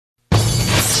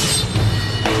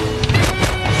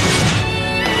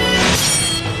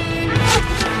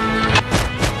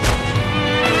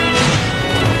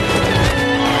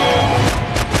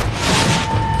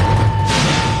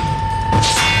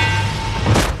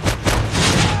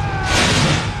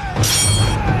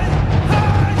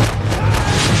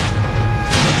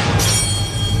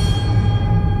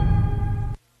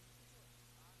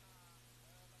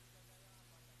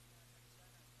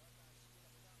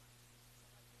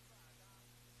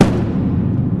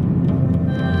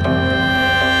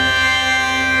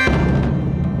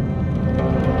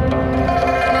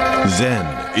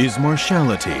Zen is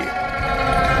martiality.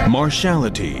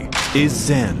 Martiality is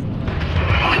Zen.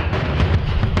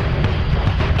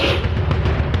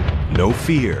 No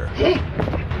fear,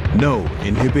 no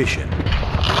inhibition.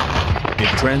 It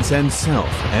transcends self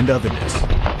and otherness.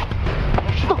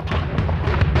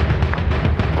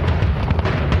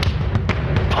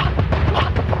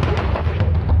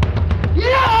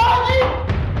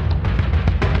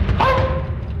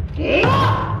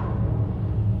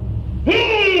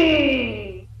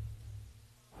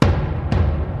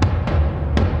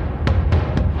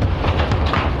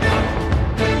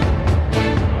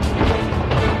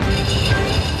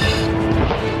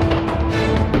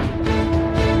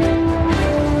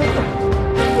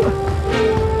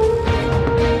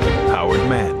 Howard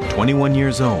Mann, 21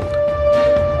 years old.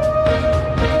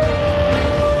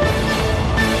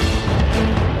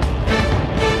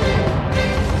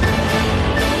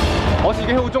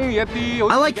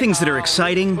 I like things that are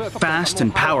exciting, fast,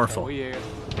 and powerful.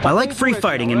 I like free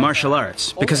fighting in martial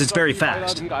arts because it's very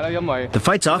fast. The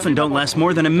fights often don't last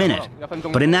more than a minute,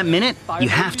 but in that minute, you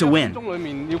have to win.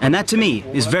 And that to me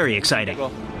is very exciting.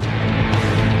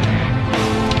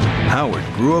 Howard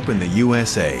grew up in the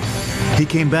USA. He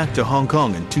came back to Hong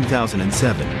Kong in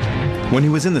 2007. When he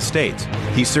was in the States,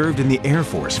 he served in the Air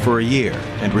Force for a year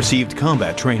and received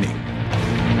combat training.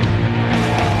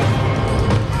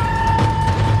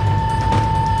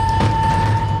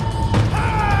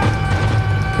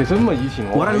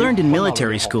 What I learned in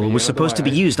military school was supposed to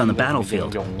be used on the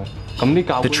battlefield.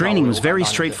 The training was very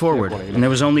straightforward, and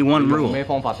there was only one rule.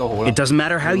 It doesn't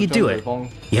matter how you do it.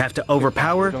 You have to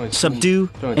overpower, subdue,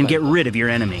 and get rid of your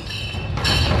enemy.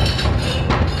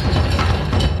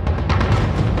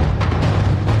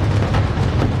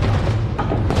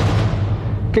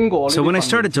 So when I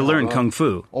started to learn Kung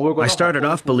Fu, I started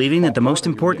off believing that the most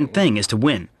important thing is to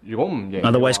win.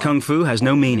 Otherwise, Kung Fu has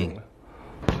no meaning.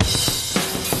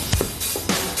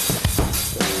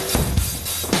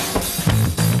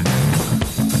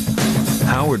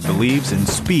 Howard believes in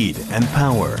speed and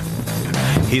power.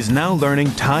 He's now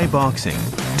learning Thai boxing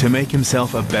to make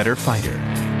himself a better fighter.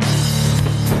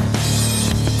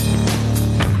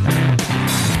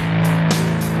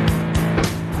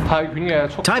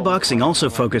 Thai boxing also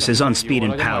focuses on speed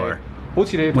and power.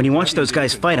 When you watch those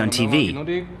guys fight on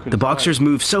TV, the boxers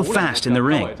move so fast in the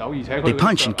ring. They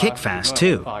punch and kick fast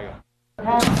too.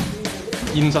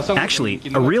 Actually,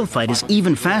 a real fight is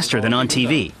even faster than on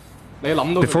TV.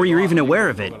 Before you're even aware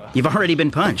of it, you've already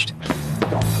been punched.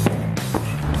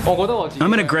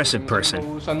 I'm an aggressive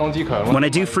person. When I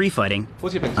do free fighting,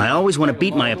 I always want to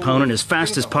beat my opponent as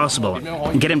fast as possible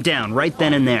and get him down right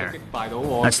then and there.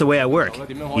 That's the way I work.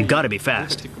 You've got to be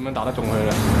fast.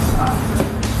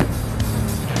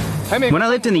 When I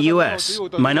lived in the US,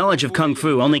 my knowledge of Kung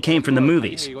Fu only came from the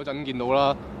movies.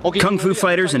 Kung Fu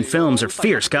fighters in films are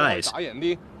fierce guys,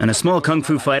 and a small Kung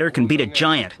Fu fighter can beat a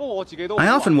giant. I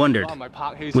often wondered,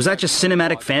 was that just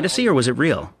cinematic fantasy or was it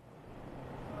real?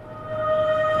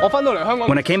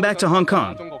 When I came back to Hong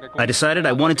Kong, I decided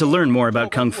I wanted to learn more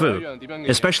about Kung Fu,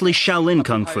 especially Shaolin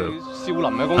Kung Fu.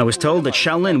 I was told that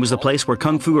Shaolin was the place where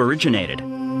Kung Fu originated.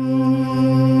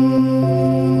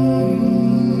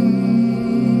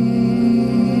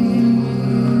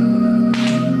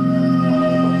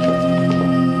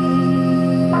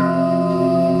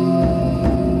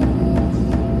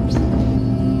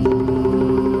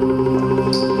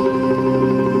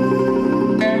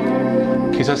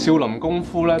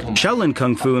 Shaolin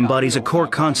Kung Fu embodies a core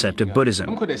concept of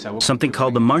Buddhism, something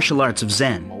called the martial arts of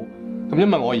Zen.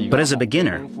 But as a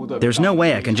beginner, there's no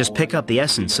way I can just pick up the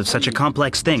essence of such a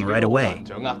complex thing right away.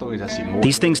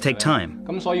 These things take time.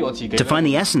 To find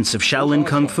the essence of Shaolin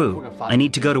Kung Fu, I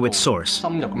need to go to its source, the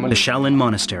Shaolin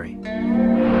Monastery.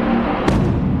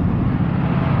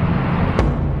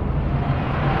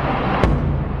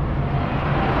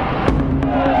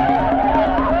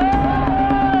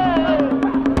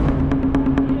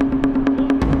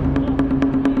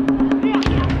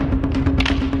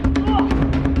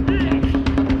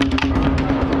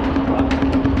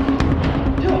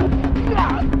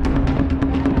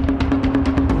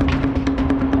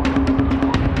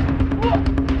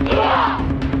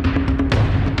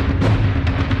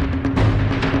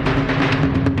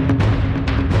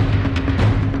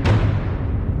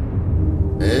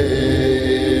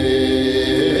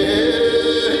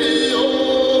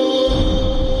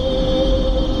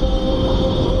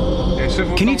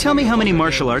 Can you tell me how many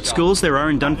martial arts schools there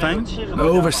are in Dunfang?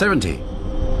 Over 70.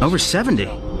 Over 70?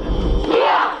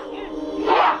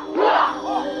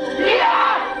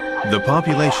 The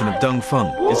population of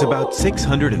Dongfeng is about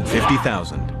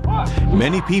 650,000.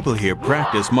 Many people here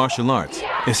practice martial arts,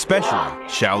 especially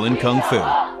Shaolin Kung Fu.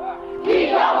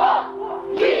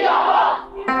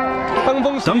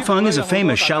 Dongfang is a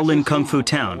famous Shaolin Kung Fu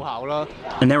town,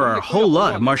 and there are a whole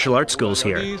lot of martial arts schools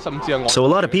here. So a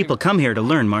lot of people come here to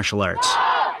learn martial arts.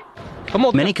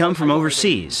 Many come from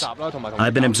overseas.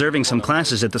 I've been observing some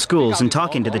classes at the schools and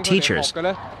talking to the teachers.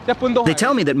 They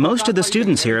tell me that most of the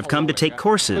students here have come to take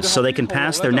courses so they can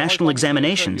pass their national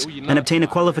examinations and obtain a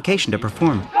qualification to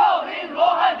perform.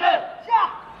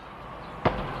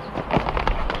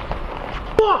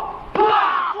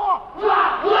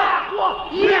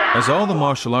 As all the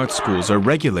martial arts schools are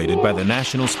regulated by the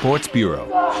National Sports Bureau,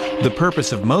 the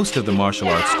purpose of most of the martial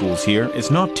arts schools here is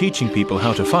not teaching people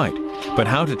how to fight, but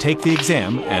how to take the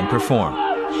exam and perform.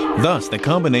 Thus, the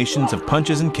combinations of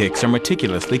punches and kicks are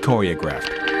meticulously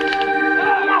choreographed.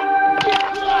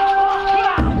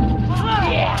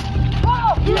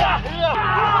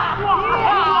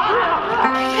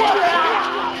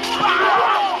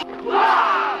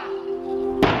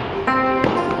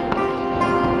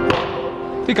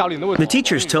 The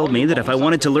teachers told me that if I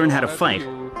wanted to learn how to fight,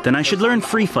 then I should learn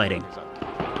free fighting.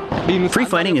 Free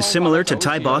fighting is similar to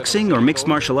Thai boxing or mixed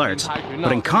martial arts,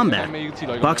 but in combat,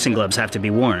 boxing gloves have to be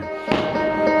worn.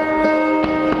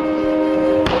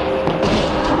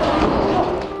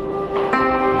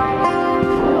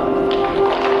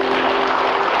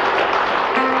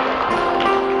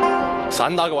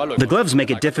 The gloves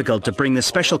make it difficult to bring the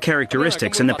special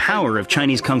characteristics and the power of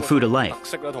Chinese Kung Fu to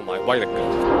life.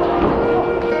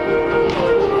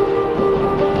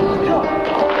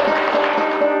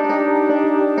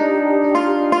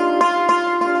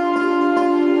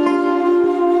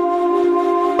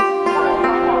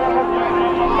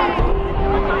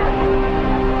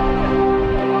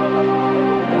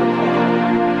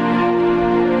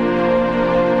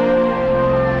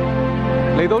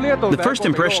 The first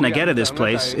impression I get of this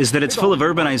place is that it's full of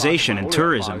urbanization and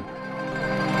tourism.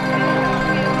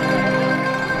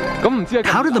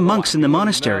 How do the monks in the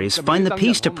monasteries find the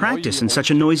peace to practice in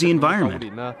such a noisy environment?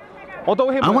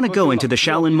 I want to go into the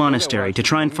Shaolin Monastery to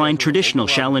try and find traditional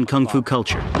Shaolin Kung Fu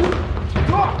culture.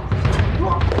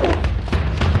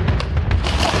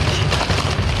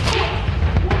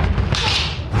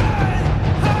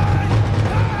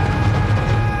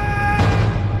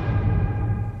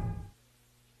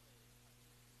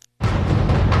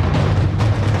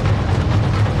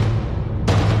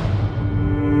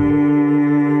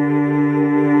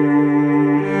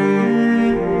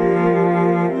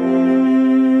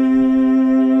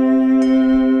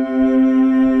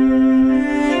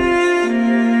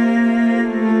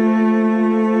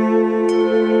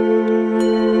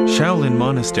 Shaolin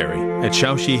Monastery at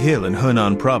Shaoxi Hill in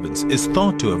Henan Province is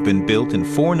thought to have been built in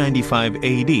 495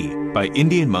 AD by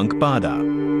Indian monk Bada.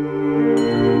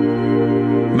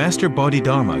 Master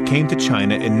Bodhidharma came to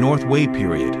China in North Wei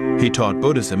period. He taught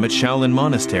Buddhism at Shaolin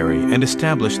Monastery and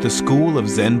established the school of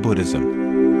Zen Buddhism.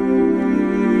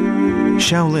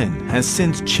 Shaolin has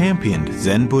since championed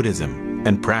Zen Buddhism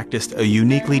and practiced a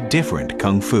uniquely different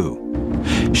Kung Fu.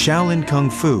 Shaolin Kung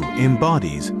Fu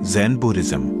embodies Zen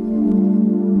Buddhism.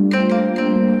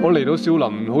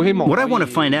 What I want to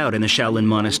find out in the Shaolin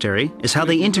Monastery is how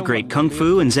they integrate Kung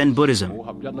Fu and Zen Buddhism.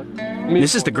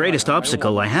 This is the greatest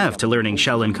obstacle I have to learning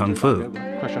Shaolin Kung Fu.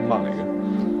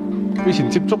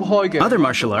 Other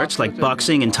martial arts like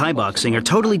boxing and Thai boxing are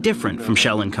totally different from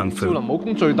Shaolin Kung Fu.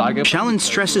 Shaolin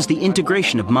stresses the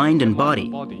integration of mind and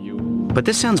body. But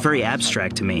this sounds very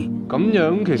abstract to me.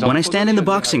 When I stand in the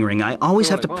boxing ring, I always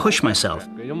have to push myself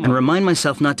and remind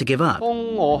myself not to give up.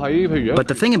 But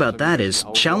the thing about that is,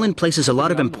 Shaolin places a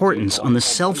lot of importance on the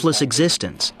selfless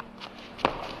existence.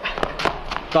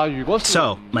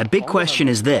 So, my big question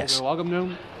is this.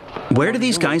 Where do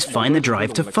these guys find the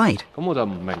drive to fight?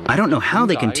 I don't know how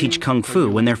they can teach Kung Fu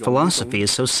when their philosophy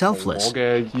is so selfless.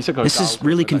 This is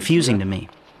really confusing to me.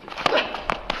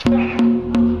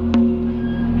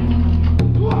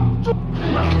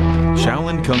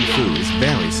 Shaolin Kung Fu is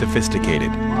very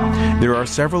sophisticated. There are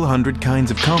several hundred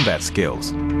kinds of combat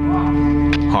skills.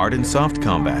 Hard and soft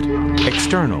combat,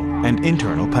 external and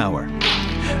internal power.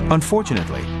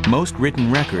 Unfortunately, most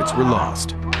written records were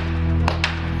lost.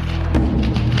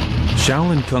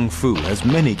 Shaolin Kung Fu has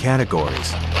many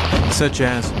categories, such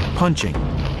as punching,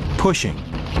 pushing,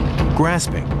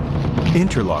 grasping,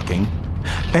 interlocking,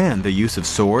 and the use of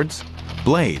swords,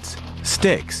 blades,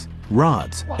 sticks,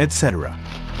 rods, etc.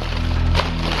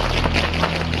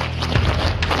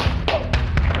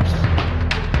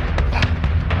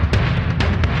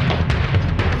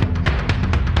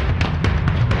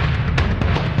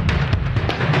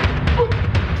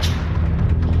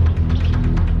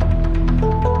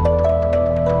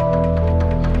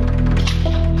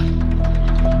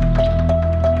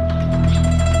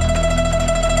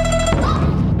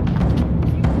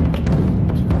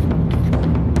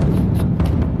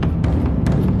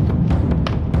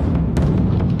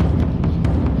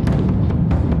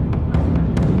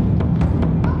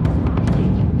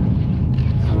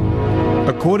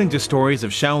 According to stories of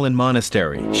Shaolin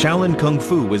Monastery, Shaolin Kung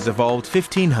Fu was evolved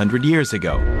 1500 years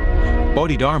ago.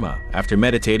 Bodhidharma, after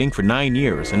meditating for 9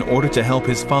 years in order to help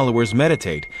his followers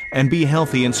meditate and be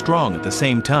healthy and strong at the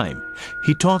same time,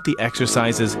 he taught the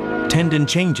exercises tendon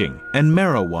changing and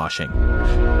marrow washing.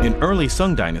 In early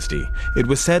Sung Dynasty, it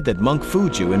was said that monk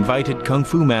Fuju invited Kung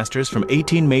Fu masters from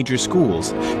 18 major schools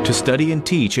to study and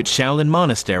teach at Shaolin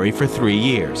Monastery for 3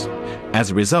 years. As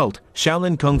a result,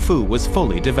 Shaolin Kung Fu was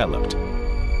fully developed.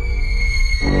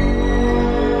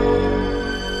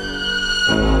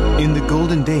 In the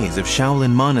golden days of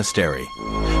Shaolin Monastery,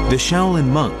 the Shaolin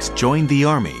monks joined the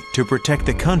army to protect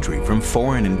the country from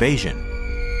foreign invasion.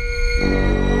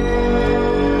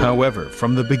 However,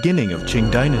 from the beginning of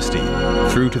Qing Dynasty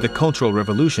through to the Cultural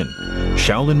Revolution,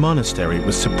 Shaolin Monastery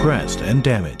was suppressed and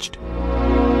damaged.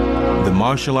 The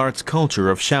martial arts culture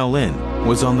of Shaolin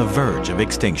was on the verge of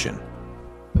extinction.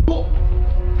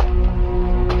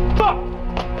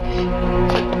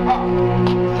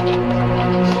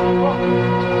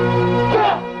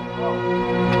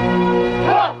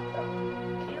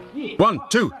 One,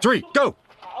 two, three, go!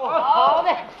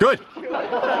 Good.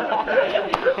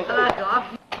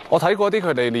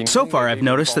 So far, I've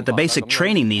noticed that the basic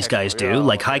training these guys do,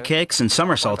 like high kicks and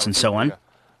somersaults and so on,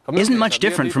 isn't much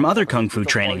different from other kung fu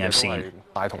training I've seen.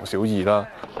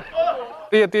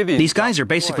 These guys are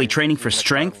basically training for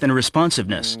strength and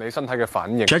responsiveness.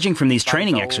 Judging from these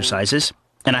training exercises,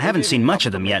 and I haven't seen much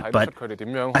of them yet, but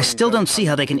I still don't see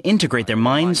how they can integrate their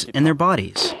minds and their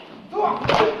bodies.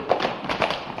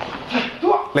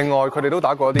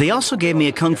 They also gave me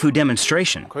a kung fu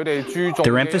demonstration.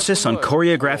 Their emphasis on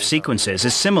choreographed sequences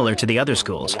is similar to the other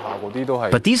schools,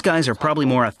 but these guys are probably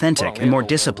more authentic and more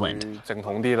disciplined.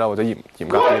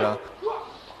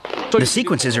 The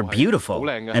sequences are beautiful,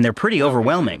 and they're pretty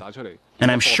overwhelming,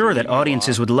 and I'm sure that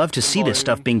audiences would love to see this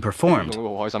stuff being performed.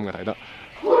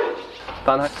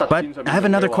 But I have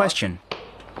another question.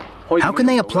 How can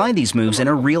they apply these moves in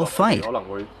a real fight?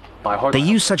 They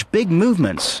use such big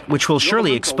movements, which will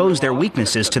surely expose their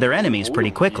weaknesses to their enemies pretty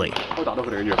quickly.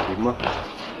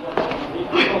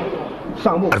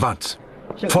 Advance.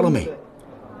 Follow me.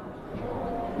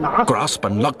 Grasp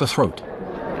and lock the throat.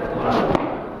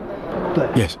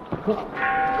 Yes.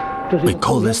 We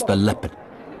call this the leopard.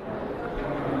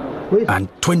 And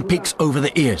twin peaks over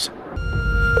the ears.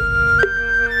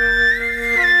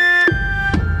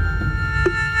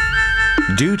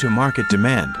 Due to market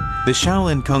demand, the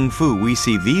Shaolin Kung Fu we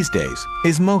see these days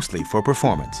is mostly for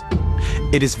performance.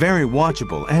 It is very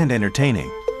watchable and entertaining.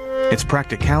 Its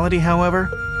practicality, however,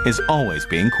 is always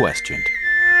being questioned.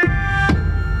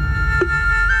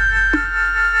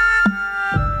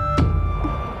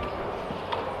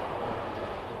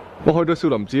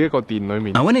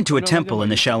 I went into a temple in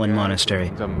the Shaolin Monastery.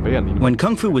 When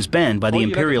Kung Fu was banned by the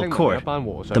imperial court,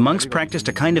 the monks practiced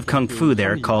a kind of Kung Fu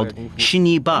there called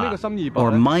Xinyi Ba, or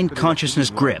mind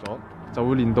consciousness grip.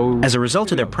 As a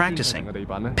result of their practicing,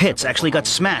 pits actually got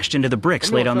smashed into the bricks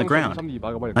laid on the ground.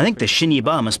 I think the Xinyi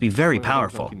Ba must be very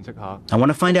powerful. I want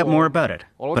to find out more about it,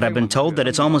 but I've been told that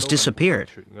it's almost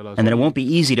disappeared, and that it won't be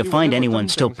easy to find anyone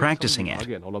still practicing it.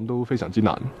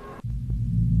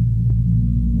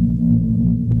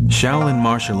 Shaolin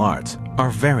martial arts are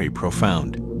very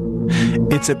profound.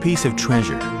 It's a piece of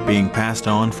treasure being passed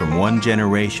on from one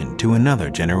generation to another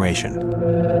generation.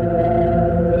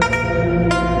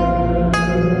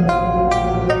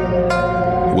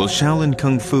 Will Shaolin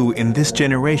Kung Fu in this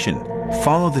generation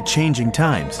follow the changing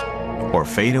times or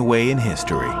fade away in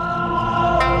history?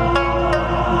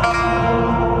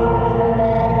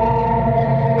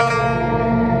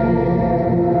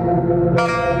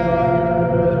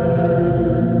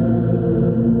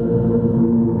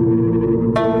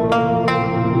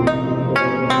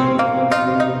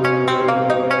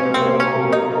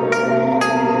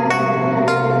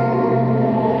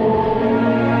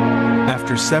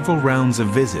 After several rounds of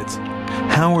visits,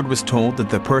 Howard was told that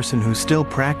the person who's still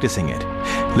practicing it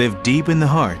lived deep in the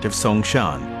heart of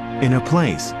Songshan, in a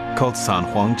place called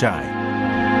Sanhuangjai.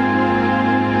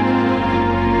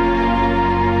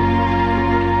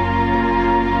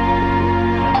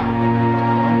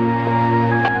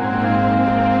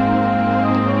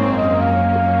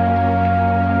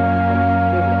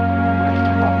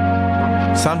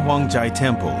 Sanhuangjai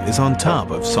Temple is on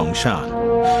top of Songshan,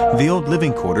 the old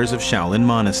living quarters of Shaolin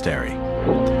Monastery.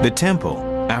 The temple,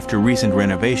 after recent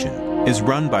renovation, is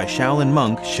run by Shaolin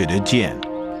monk Shide Jian.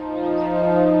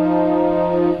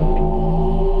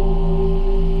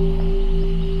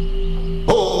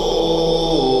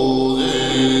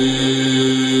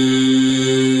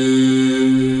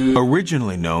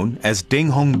 Originally known as Ding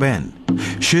Hong Ben,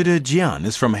 Shidejian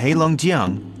is from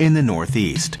Heilongjiang in the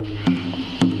northeast.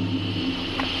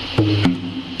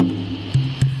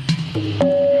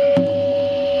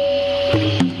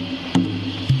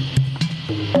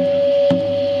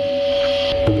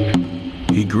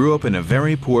 He grew up in a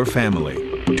very poor family.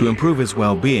 To improve his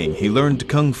well-being, he learned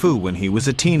Kung Fu when he was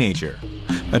a teenager.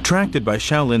 Attracted by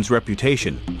Shaolin's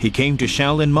reputation, he came to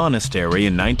Shaolin Monastery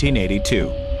in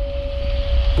 1982.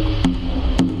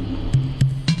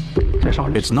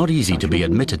 It's not easy to be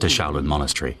admitted to Shaolin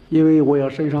Monastery.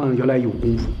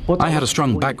 I had a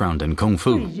strong background in Kung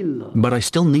Fu, but I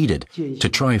still needed to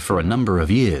try for a number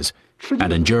of years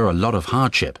and endure a lot of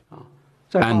hardship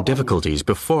and difficulties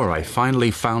before I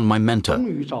finally found my mentor,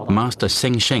 Master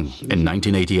Sing Shing, in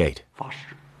 1988.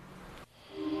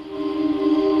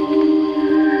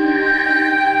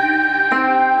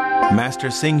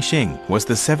 Master Sing Shing was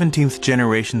the 17th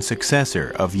generation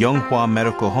successor of Yonghua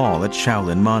Medical Hall at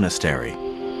Shaolin Monastery.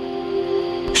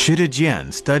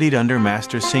 Shidejian studied under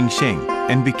Master Sing Shing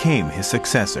and became his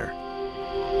successor.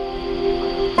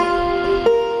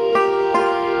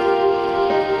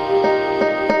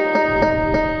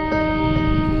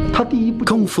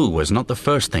 Kung Fu was not the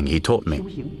first thing he taught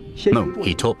me. No,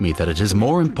 he taught me that it is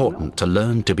more important to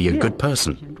learn to be a good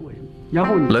person.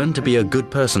 Learn to be a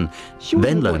good person,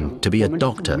 then learn to be a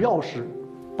doctor.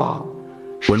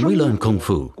 When we learn Kung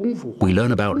Fu, we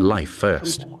learn about life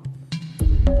first.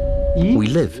 We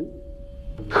live.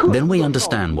 Then we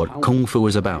understand what Kung Fu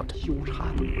is about.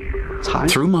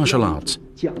 Through martial arts,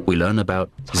 we learn about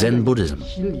Zen Buddhism.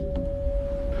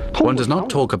 One does not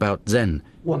talk about Zen.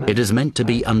 It is meant to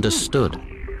be understood.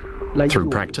 Through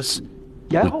practice,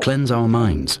 we cleanse our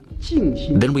minds.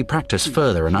 Then we practice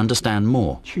further and understand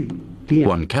more.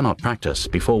 One cannot practice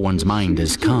before one's mind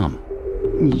is calm.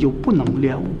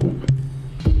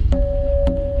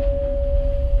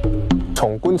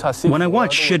 When I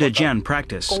watch Shidejian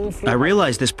practice, I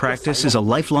realize this practice is a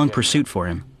lifelong pursuit for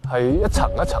him.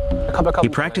 He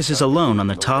practices alone on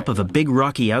the top of a big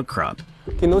rocky outcrop.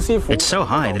 It's so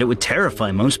high that it would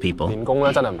terrify most people,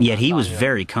 yet he was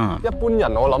very calm.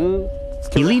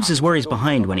 He leaves his worries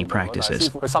behind when he practices.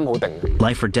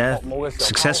 Life or death,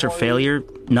 success or failure,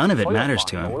 none of it matters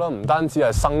to him.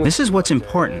 This is what's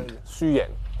important.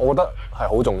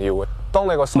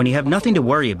 When you have nothing to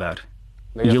worry about,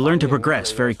 you learn to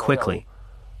progress very quickly.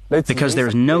 Because there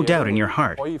is no doubt in your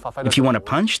heart. If you want to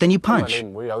punch, then you punch.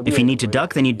 If you need to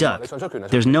duck, then you duck.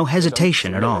 There's no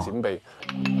hesitation at all.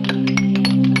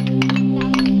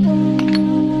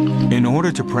 In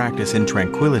order to practice in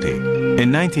tranquility,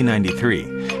 in 1993,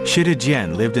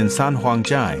 Shidejian lived in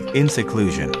Sanhuangjai in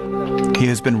seclusion. He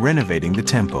has been renovating the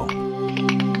temple.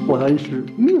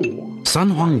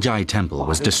 Sanhuangjai Temple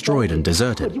was destroyed and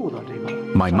deserted.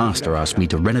 My master asked me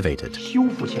to renovate it.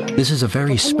 This is a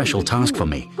very special task for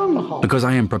me, because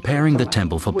I am preparing the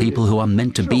temple for people who are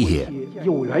meant to be here,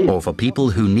 or for people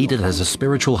who need it as a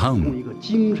spiritual home.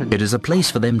 It is a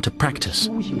place for them to practice.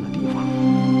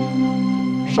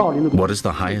 What is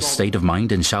the highest state of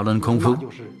mind in Shaolin Kung Fu?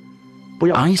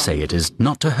 I say it is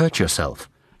not to hurt yourself,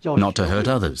 not to hurt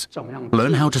others.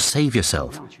 Learn how to save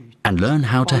yourself, and learn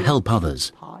how to help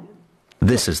others.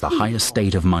 This is the highest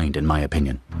state of mind, in my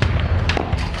opinion.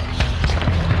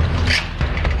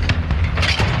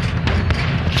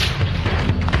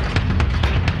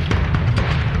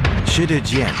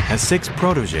 Shidejian has 6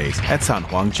 protégés at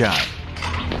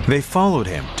Sanhuangjai. They followed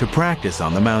him to practice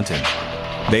on the mountain.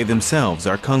 They themselves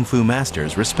are Kung Fu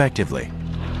masters, respectively.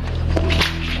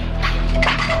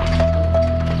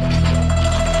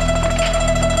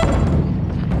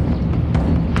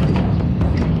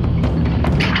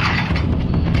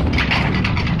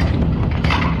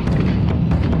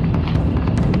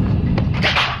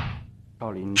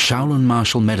 Shaolin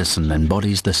martial medicine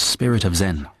embodies the spirit of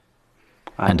Zen,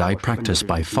 and I practice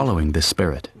by following this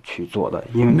spirit.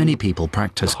 Many people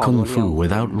practice Kung Fu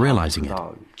without realizing it.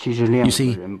 You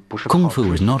see, Kung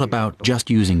Fu is not about just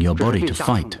using your body to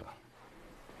fight.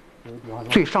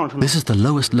 This is the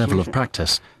lowest level of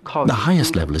practice. The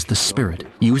highest level is the spirit,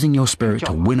 using your spirit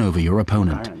to win over your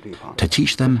opponent, to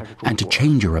teach them and to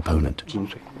change your opponent.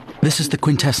 This is the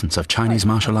quintessence of Chinese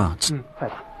martial arts.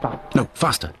 No,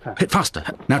 faster. Hit faster.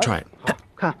 Now try it.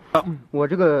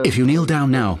 If you kneel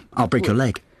down now, I'll break your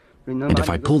leg. And if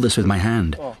I pull this with my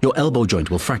hand, your elbow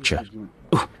joint will fracture.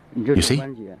 You see?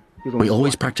 We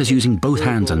always practice using both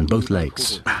hands and both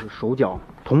legs.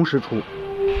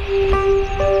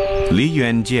 Li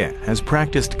Yuanjie has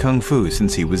practiced Kung Fu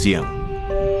since he was young.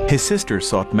 His sister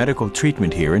sought medical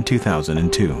treatment here in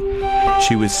 2002.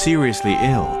 She was seriously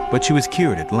ill, but she was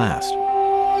cured at last.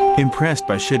 Impressed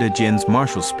by Shida Jin's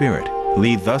martial spirit,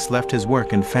 Li thus left his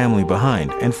work and family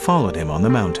behind and followed him on the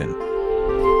mountain.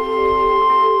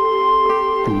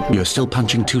 You're still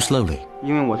punching too slowly.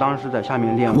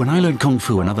 When I learned Kung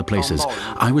Fu in other places,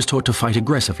 I was taught to fight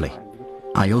aggressively.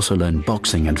 I also learned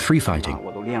boxing and free fighting.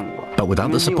 But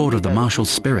without the support of the martial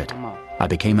spirit, I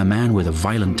became a man with a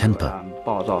violent temper.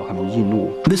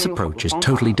 This approach is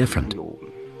totally different.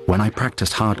 When I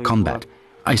practiced hard combat,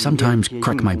 I sometimes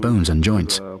crack my bones and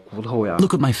joints.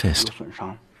 Look at my fist.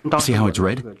 See how it's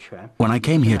red? When I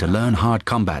came here to learn hard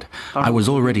combat, I was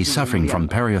already suffering from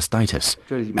periosteitis,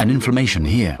 an inflammation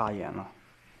here.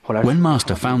 When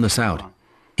Master found this out,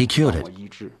 he cured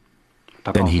it.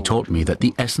 Then he taught me that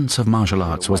the essence of martial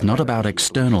arts was not about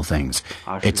external things,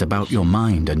 it's about your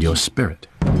mind and your spirit.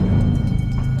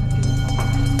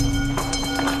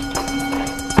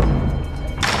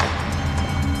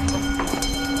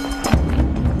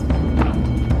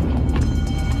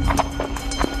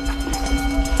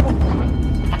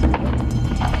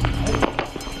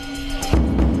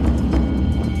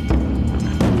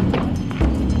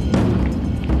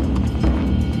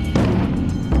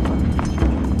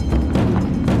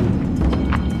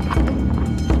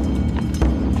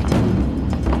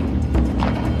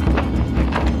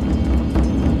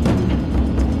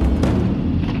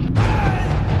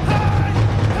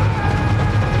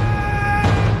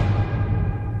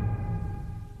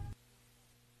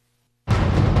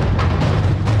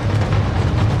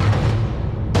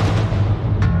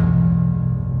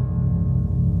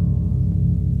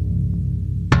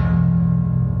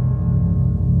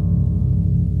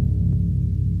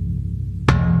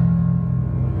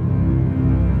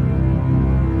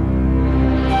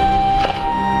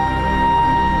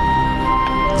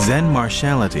 Zen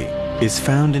martiality is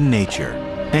found in nature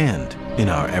and in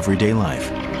our everyday life.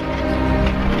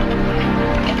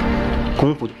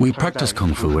 We practice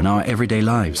Kung Fu in our everyday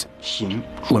lives.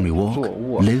 When we walk,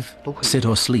 live, sit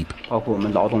or sleep.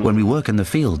 When we work in the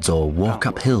fields or walk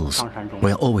up hills,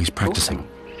 we're always practicing.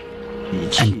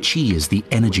 And Qi is the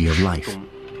energy of life.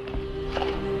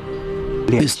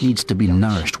 This needs to be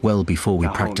nourished well before we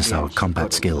practice our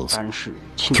combat skills.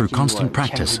 Through constant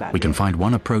practice, we can find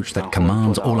one approach that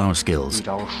commands all our skills.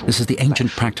 This is the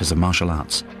ancient practice of martial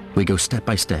arts. We go step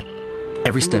by step.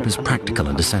 Every step is practical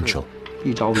and essential.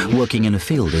 Working in a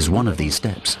field is one of these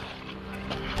steps.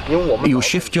 You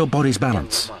shift your body's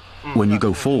balance. When you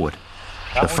go forward,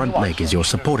 the front leg is your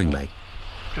supporting leg.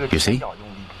 You see?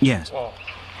 Yes.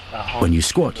 When you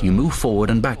squat, you move forward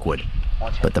and backward.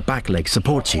 But the back leg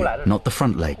supports you, not the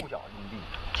front leg.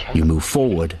 You move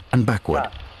forward and backward.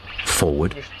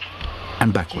 Forward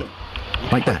and backward.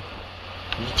 Like that.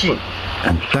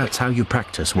 And that's how you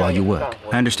practice while you work.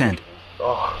 I understand.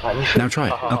 Now try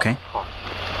it. Okay.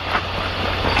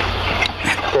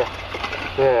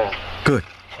 Good.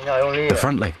 The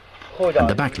front leg and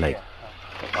the back leg.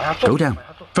 Go down.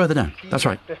 Further down. That's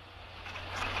right.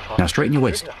 Now straighten your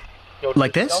waist.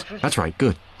 Like this? That's right.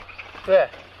 Good.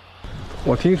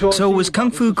 So was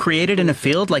Kung Fu created in a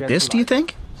field like this, do you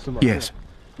think? Yes.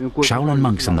 Shaolin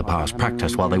monks in the past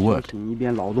practiced while they worked.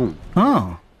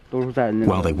 Oh.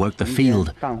 While they worked the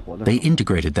field, they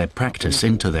integrated their practice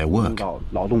into their work.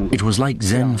 It was like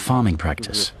Zen farming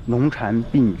practice. What's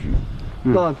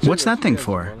that thing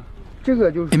for?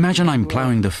 Imagine I'm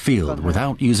plowing the field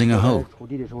without using a hoe.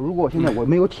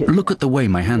 Look at the way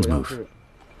my hands move.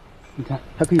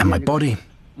 And my body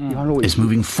is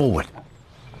moving forward.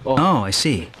 Oh, I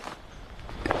see.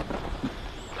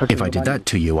 If I did that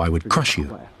to you, I would crush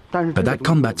you. But that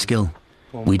combat skill,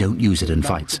 we don't use it in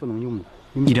fights.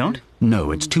 You don't? No,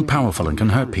 it's too powerful and can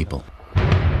hurt people.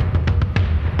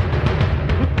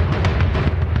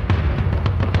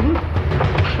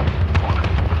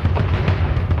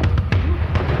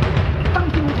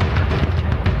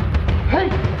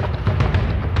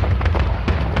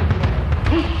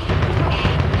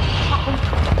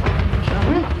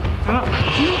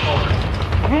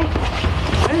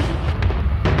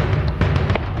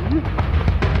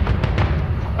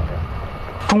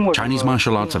 Chinese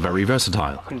martial arts are very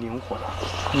versatile.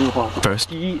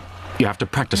 First, you have to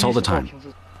practice all the time.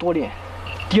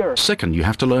 Second, you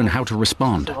have to learn how to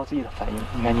respond.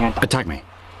 Attack me.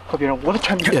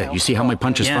 Yeah, you see how my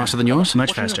punch is faster than yours?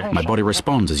 Much faster. My body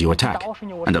responds as you attack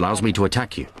and allows me to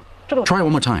attack you. Try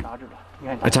one more time.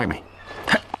 Attack me.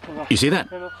 You see that?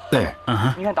 There.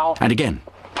 And again.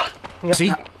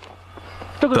 See?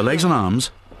 The legs and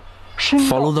arms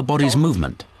follow the body's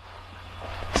movement.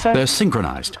 They're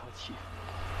synchronized.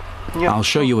 I'll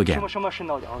show you again.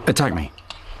 Attack me.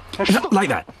 Like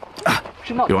that.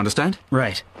 You understand?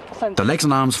 Right. The legs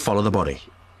and arms follow the body.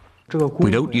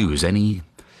 We don't use any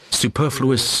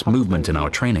superfluous movement in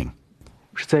our training.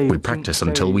 We practice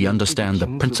until we understand the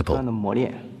principle.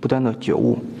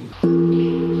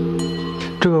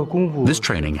 This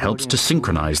training helps to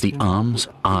synchronize the arms,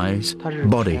 eyes,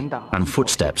 body, and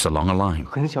footsteps along a line.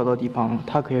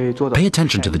 Pay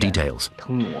attention to the details.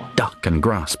 Duck and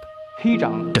grasp.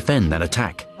 Defend and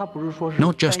attack.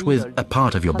 Not just with a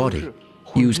part of your body.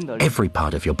 Use every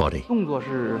part of your body.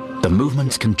 The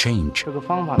movements can change,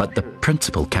 but the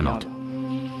principle cannot.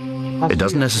 It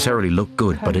doesn't necessarily look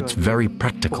good, but it's very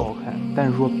practical.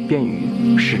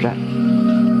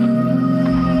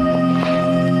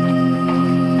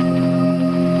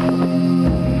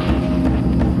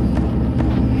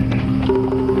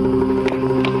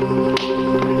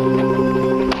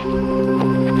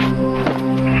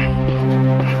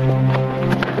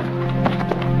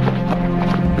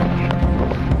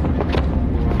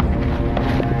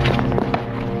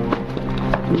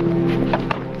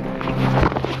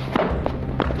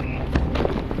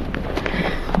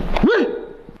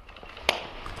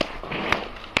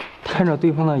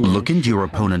 Look into your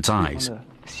opponent's eyes.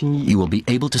 You will be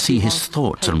able to see his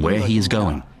thoughts and where he is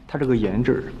going.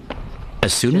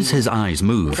 As soon as his eyes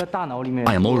move,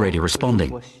 I am already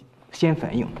responding.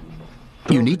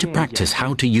 You need to practice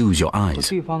how to use your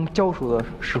eyes.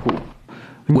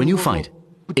 When you fight,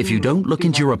 if you don't look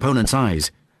into your opponent's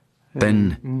eyes,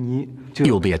 then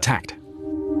you'll be attacked.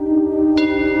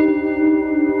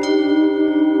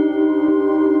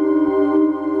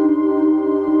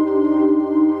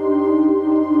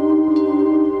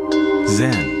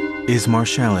 Zen is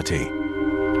martiality.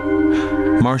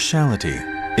 Martiality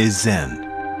is Zen.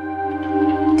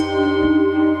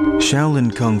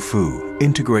 Shaolin Kung Fu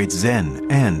integrates Zen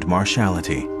and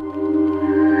martiality.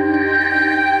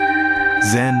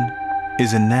 Zen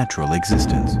is a natural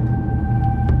existence.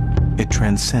 It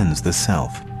transcends the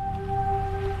self.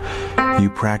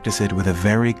 You practice it with a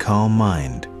very calm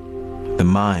mind. The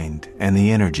mind and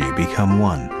the energy become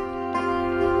one.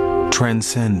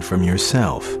 Transcend from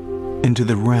yourself into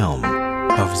the realm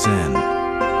of Zen.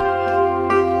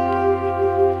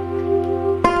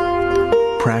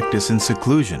 Practice in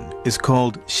seclusion is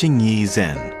called Xingyi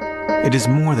Zen. It is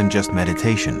more than just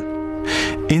meditation.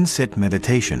 In-sit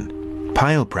meditation,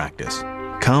 pile practice,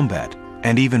 combat,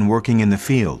 and even working in the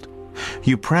field.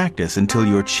 You practice until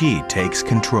your qi takes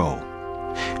control.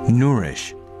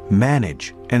 Nourish,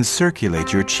 manage, and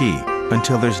circulate your qi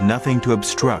until there's nothing to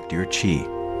obstruct your qi.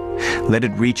 Let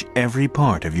it reach every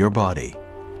part of your body.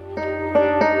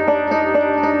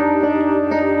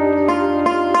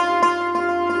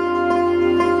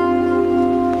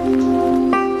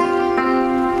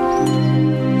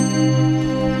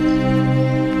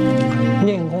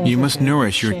 You must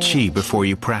nourish your qi before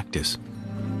you practice.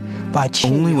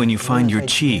 Only when you find your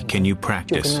qi can you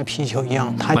practice.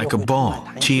 Like a ball,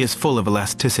 qi is full of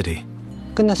elasticity.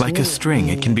 Like a string,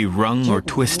 it can be wrung or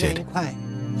twisted.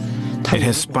 It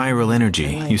has spiral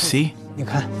energy, you see?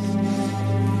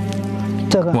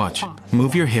 Watch,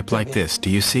 move your hip like this, do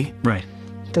you see? Right.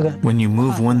 When you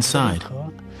move one side,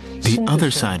 the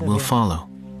other side will follow.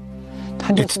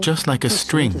 It's just like a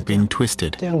string being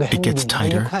twisted. It gets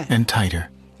tighter and tighter.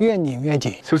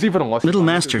 Little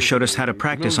Master showed us how to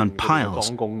practice on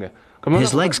piles.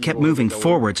 His legs kept moving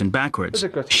forwards and backwards,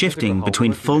 shifting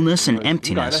between fullness and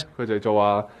emptiness.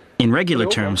 In regular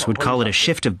terms, we'd call it a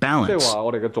shift of balance.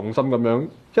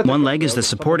 One leg is the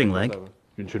supporting leg.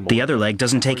 The other leg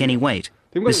doesn't take any weight.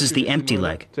 This is the empty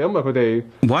leg.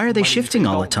 Why are they shifting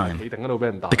all the time?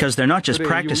 Because they're not just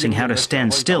practicing how to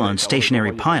stand still on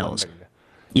stationary piles.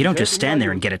 You don't just stand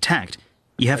there and get attacked.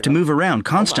 You have to move around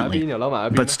constantly,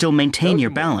 but still maintain your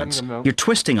balance. You're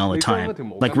twisting all the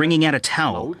time, like wringing out a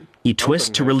towel. You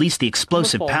twist to release the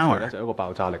explosive power.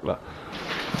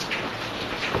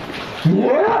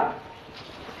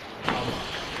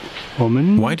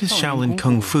 Why does Shaolin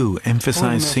Kung Fu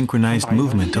emphasize synchronized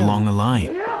movement along a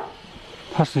line?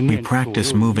 We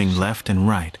practice moving left and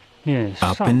right,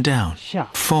 up and down,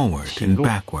 forward and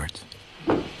backwards.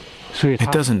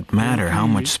 It doesn't matter how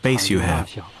much space you have.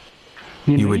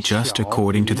 You adjust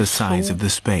according to the size of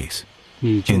the space.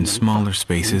 In smaller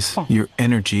spaces, your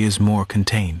energy is more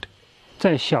contained.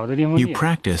 You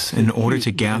practice in order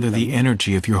to gather the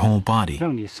energy of your whole body.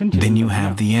 Then you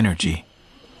have the energy.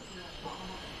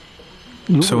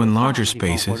 So in larger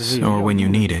spaces, or when you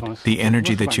need it, the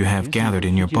energy that you have gathered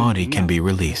in your body can be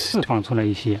released.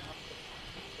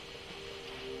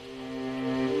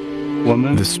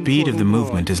 The speed of the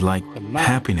movement is like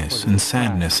happiness and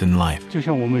sadness in life.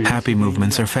 Happy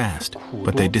movements are fast,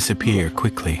 but they disappear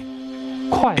quickly.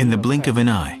 In the blink of an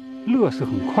eye.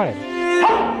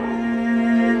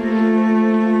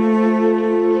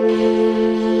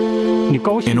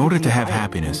 In order to have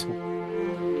happiness,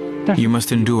 you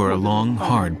must endure a long,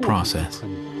 hard process.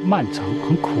 漫长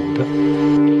很苦的。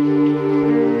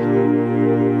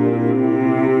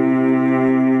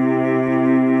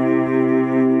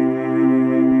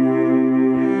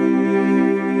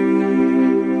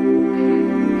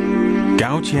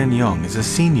Gao Jianyong is a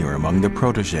senior among the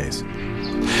protégés.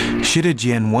 Shida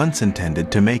Jian once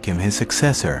intended to make him his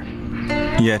successor,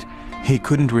 yet he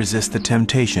couldn't resist the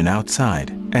temptation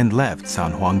outside and left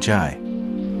San Huangjai.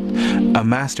 A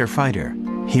master fighter,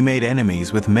 he made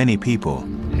enemies with many people,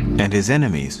 and his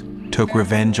enemies took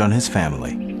revenge on his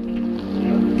family.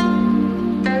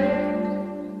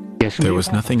 There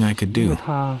was nothing I could do.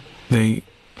 They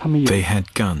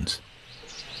had guns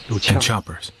and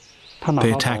choppers.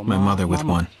 They attacked my mother with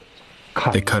one.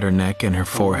 They cut her neck and her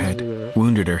forehead,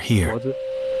 wounded her here.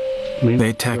 They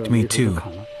attacked me too,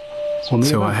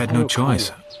 so I had no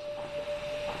choice.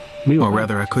 Or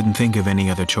rather, I couldn't think of any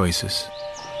other choices.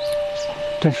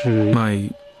 My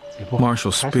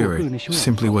martial spirit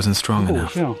simply wasn't strong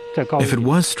enough. If it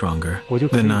was stronger,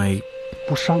 then I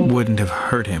wouldn't have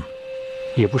hurt him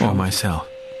or myself.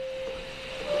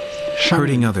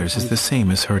 Hurting others is the same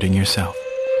as hurting yourself.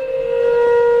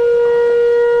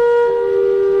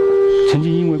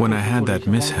 When I had that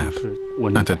mishap,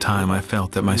 at the time I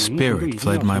felt that my spirit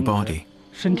fled my body.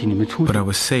 But I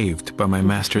was saved by my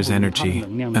master's energy,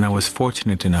 and I was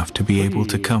fortunate enough to be able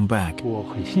to come back,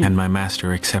 and my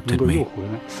master accepted me.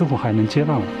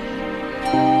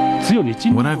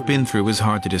 What I've been through is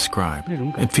hard to describe.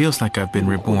 It feels like I've been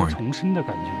reborn.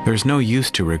 There's no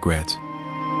use to regrets.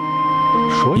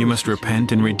 You must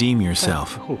repent and redeem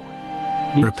yourself.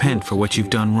 Repent for what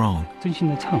you've done wrong.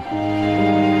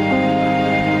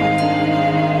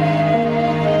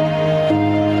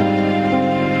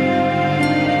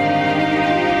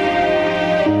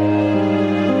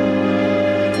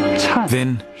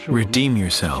 Then redeem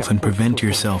yourself and prevent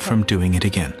yourself from doing it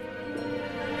again.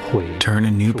 Turn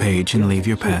a new page and leave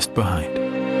your past behind.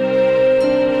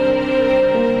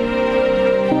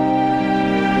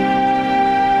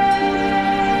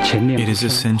 It is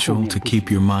essential to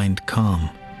keep your mind calm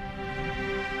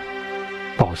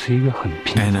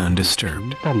and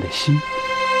undisturbed.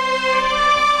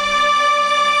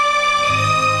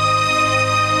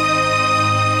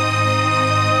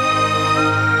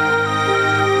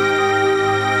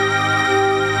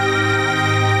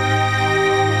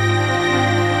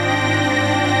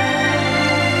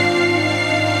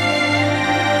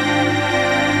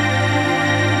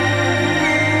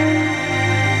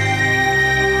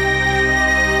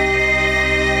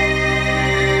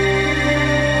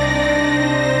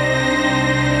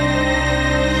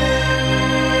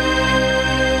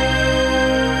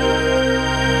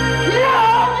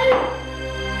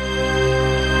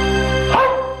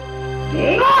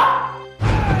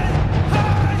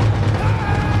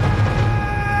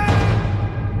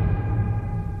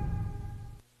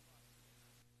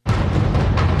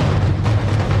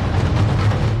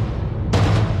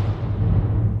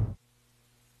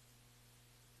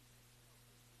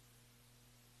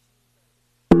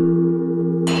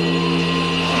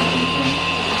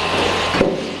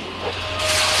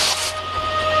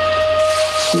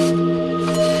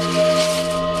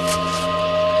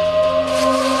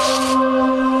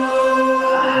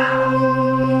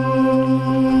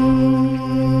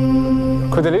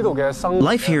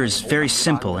 Life here is very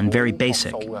simple and very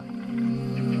basic. To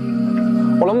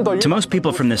most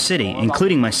people from the city,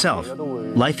 including myself,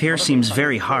 life here seems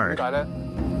very hard.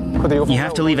 You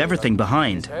have to leave everything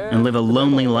behind and live a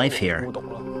lonely life here.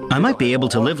 I might be able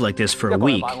to live like this for a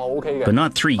week, but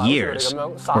not 3 years,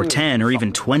 or 10 or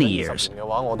even 20 years.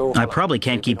 I probably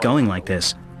can't keep going like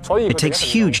this. It takes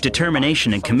huge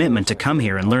determination and commitment to come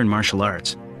here and learn martial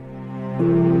arts.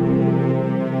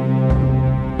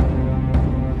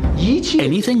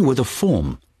 Anything with a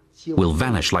form will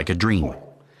vanish like a dream.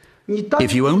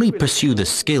 If you only pursue the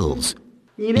skills,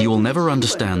 you will never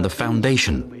understand the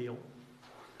foundation,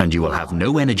 and you will have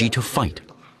no energy to fight.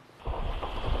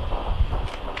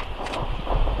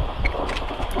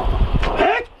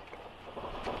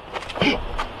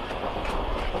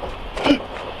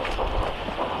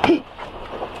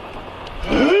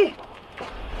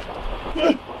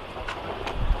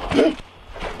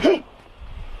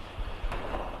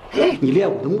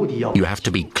 You have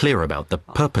to be clear about the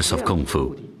purpose of Kung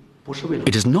Fu.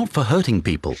 It is not for hurting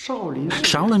people.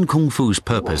 Shaolin Kung Fu's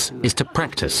purpose is to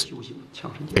practice.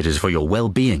 It is for your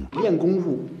well-being.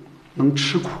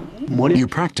 You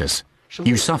practice,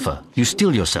 you suffer, you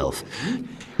steel yourself.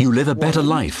 You live a better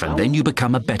life, and then you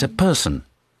become a better person.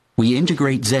 We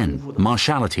integrate Zen,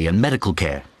 martiality, and medical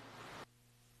care.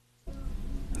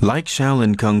 Like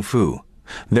Shaolin Kung Fu,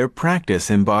 their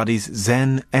practice embodies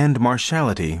Zen and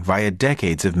martiality via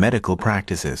decades of medical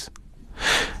practices.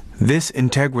 This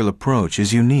integral approach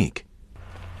is unique.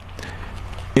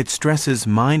 It stresses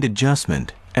mind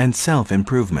adjustment and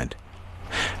self-improvement.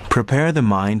 Prepare the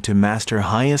mind to master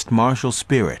highest martial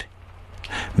spirit.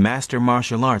 Master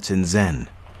martial arts in Zen.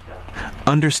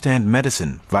 Understand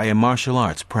medicine via martial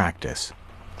arts practice.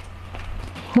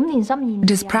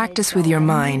 Does practice with your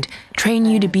mind train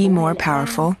you to be more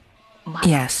powerful?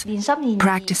 Yes.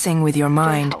 Practicing with your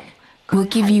mind will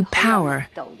give you power.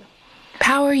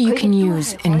 Power you can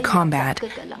use in combat.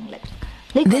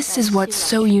 This is what's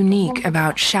so unique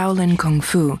about Shaolin Kung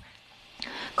Fu.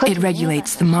 It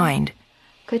regulates the mind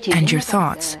and your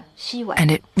thoughts,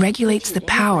 and it regulates the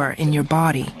power in your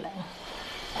body.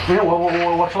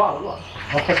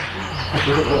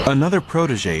 Another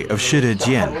protege of Shide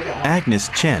Jian, Agnes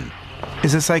Chen,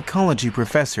 is a psychology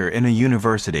professor in a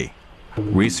university,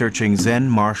 researching Zen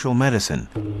martial medicine.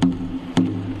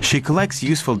 She collects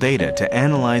useful data to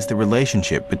analyze the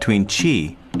relationship between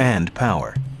qi and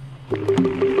power.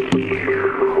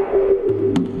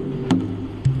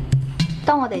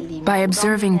 By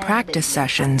observing practice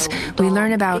sessions, we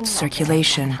learn about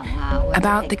circulation,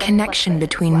 about the connection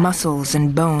between muscles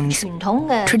and bones.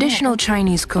 Traditional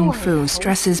Chinese Kung Fu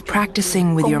stresses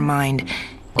practicing with your mind.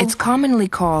 It's commonly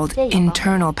called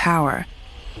internal power.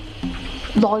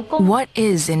 What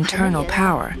is internal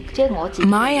power?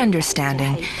 My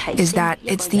understanding is that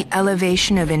it's the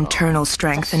elevation of internal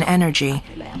strength and energy.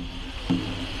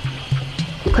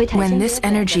 When this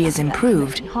energy is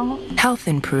improved, health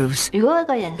improves.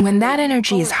 When that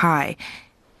energy is high,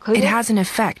 it has an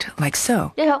effect like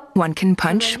so. One can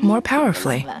punch more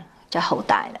powerfully.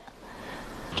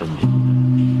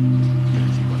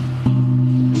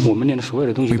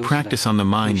 We practice on the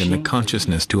mind and the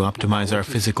consciousness to optimize our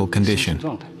physical condition.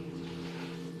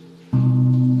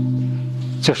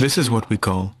 This is what we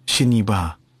call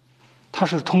Xinyiba.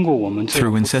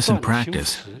 Through incessant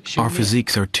practice, our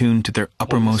physiques are tuned to their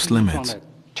uppermost limits.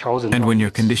 And when your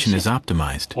condition is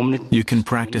optimized, you can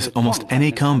practice almost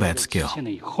any combat skill.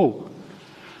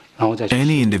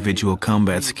 Any individual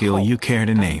combat skill you care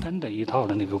to name.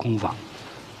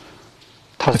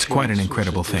 It's quite an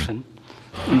incredible thing.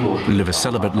 Live a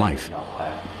celibate life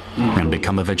and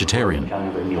become a vegetarian.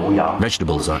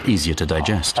 Vegetables are easier to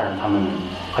digest.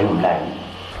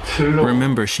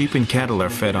 Remember, sheep and cattle are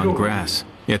fed on grass,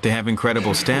 yet they have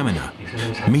incredible stamina.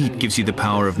 Meat gives you the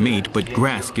power of meat, but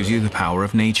grass gives you the power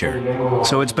of nature.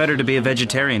 So it's better to be a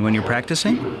vegetarian when you're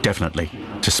practicing? Definitely,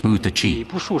 to smooth the qi.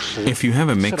 If you have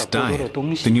a mixed diet,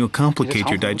 then you'll complicate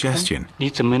your digestion.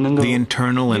 The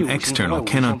internal and external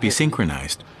cannot be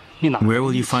synchronized. Where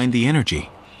will you find the energy?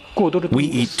 We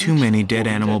eat too many dead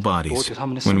animal bodies.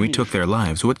 When we took their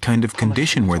lives, what kind of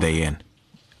condition were they in?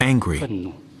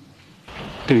 Angry.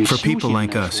 For people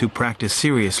like us who practice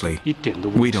seriously,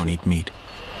 we don't eat meat.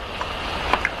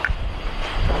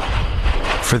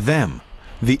 For them,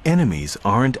 the enemies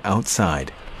aren't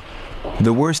outside.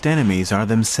 The worst enemies are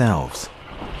themselves.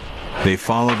 They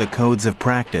follow the codes of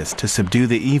practice to subdue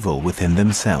the evil within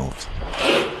themselves.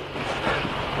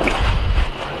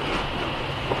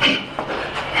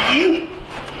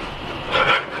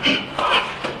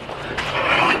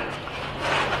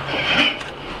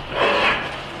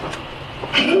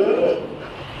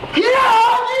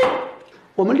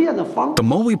 The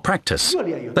more we practice,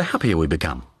 the happier we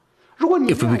become.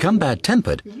 If we become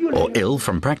bad-tempered or ill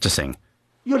from practicing,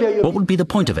 what would be the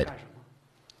point of it?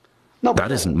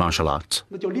 That isn't martial arts.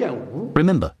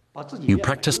 Remember, you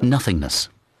practice nothingness.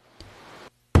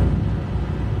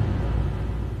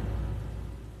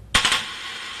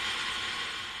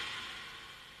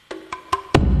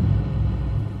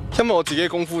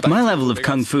 My level of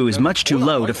Kung Fu is much too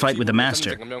low to fight with the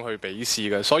master.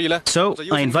 So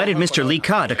I invited Mr. Li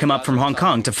Ka to come up from Hong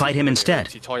Kong to fight him instead.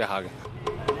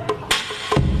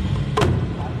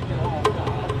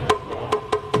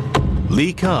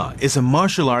 Li Ka is a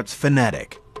martial arts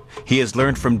fanatic. He has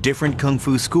learned from different Kung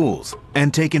Fu schools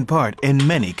and taken part in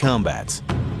many combats.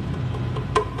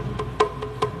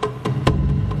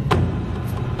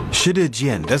 Shide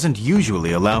Jian doesn't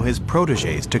usually allow his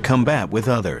protégés to combat with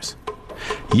others.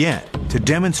 Yet, to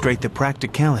demonstrate the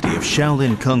practicality of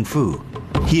Shaolin Kung Fu,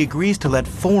 he agrees to let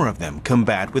 4 of them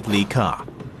combat with Li Ka.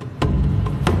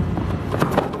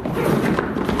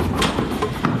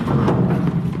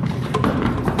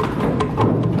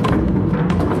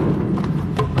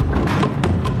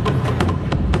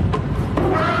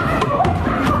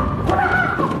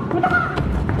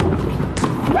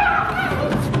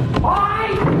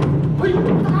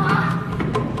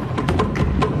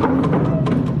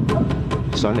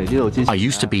 I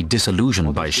used to be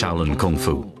disillusioned by Shaolin Kung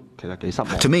Fu.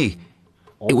 To me,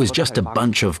 it was just a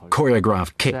bunch of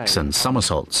choreographed kicks and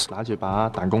somersaults.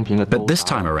 But this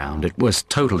time around, it was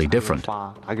totally different.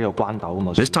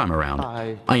 This time around,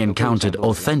 I encountered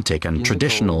authentic and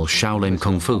traditional Shaolin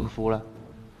Kung Fu.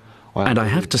 And I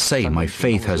have to say, my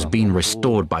faith has been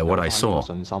restored by what I saw.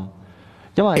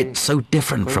 It's so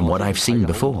different from what I've seen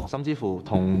before.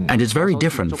 And it's very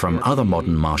different from other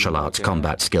modern martial arts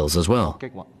combat skills as well.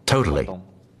 Totally.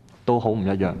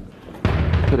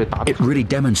 It really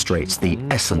demonstrates the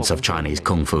essence of Chinese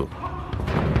Kung Fu.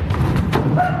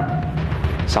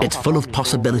 It's full of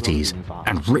possibilities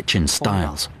and rich in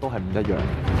styles.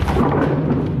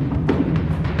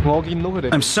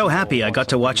 I'm so happy I got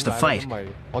to watch the fight.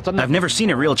 I've never seen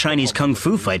a real Chinese Kung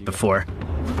Fu fight before.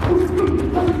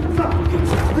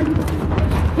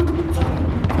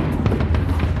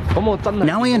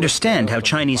 Now I understand how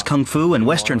Chinese Kung Fu and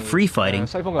Western free fighting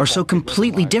are so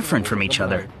completely different from each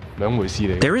other.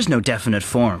 There is no definite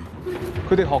form.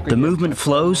 The movement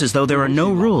flows as though there are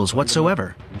no rules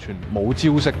whatsoever.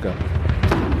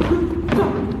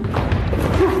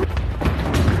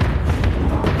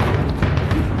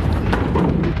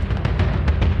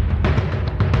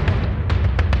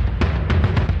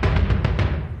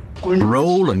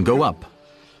 Roll and go up.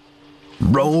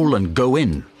 Roll and go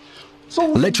in.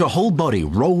 Let your whole body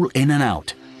roll in and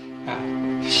out.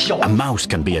 A mouse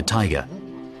can be a tiger.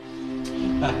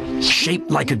 Shaped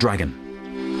like a dragon.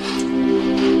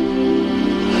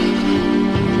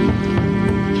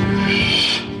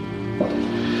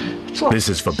 This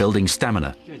is for building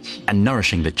stamina and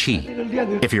nourishing the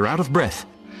qi. If you're out of breath,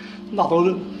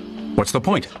 what's the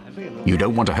point? You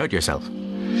don't want to hurt yourself.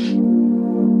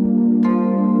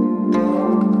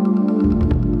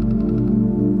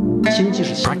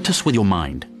 Practice with your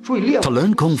mind. To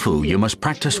learn Kung Fu, you must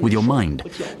practice with your mind,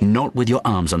 not with your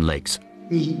arms and legs.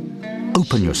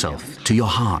 Open yourself to your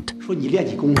heart.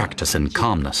 Practice in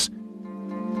calmness.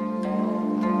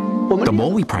 The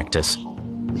more we practice,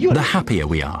 the happier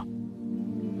we are.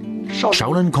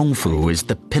 Shaolin Kung Fu is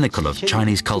the pinnacle of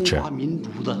Chinese culture.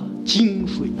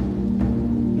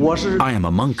 I am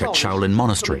a monk at Shaolin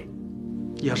Monastery.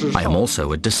 I am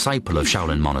also a disciple of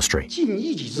Shaolin Monastery.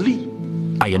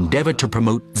 I endeavor to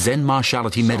promote Zen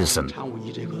martiality medicine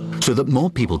so that more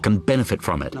people can benefit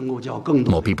from it.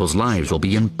 More people's lives will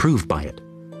be improved by it.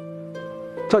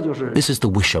 This is the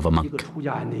wish of a monk.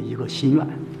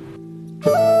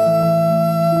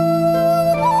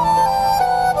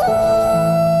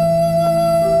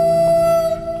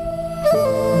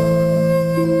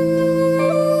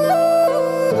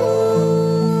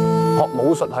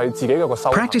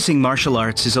 Practicing martial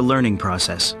arts is a learning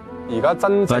process.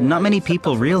 But not many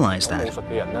people realize that.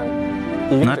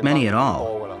 Not many at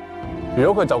all.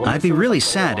 I'd be really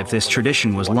sad if this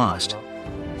tradition was lost,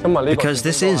 because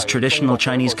this is traditional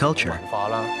Chinese culture.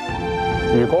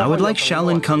 I would like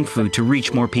Shaolin Kung Fu to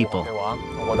reach more people.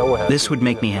 This would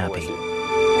make me happy.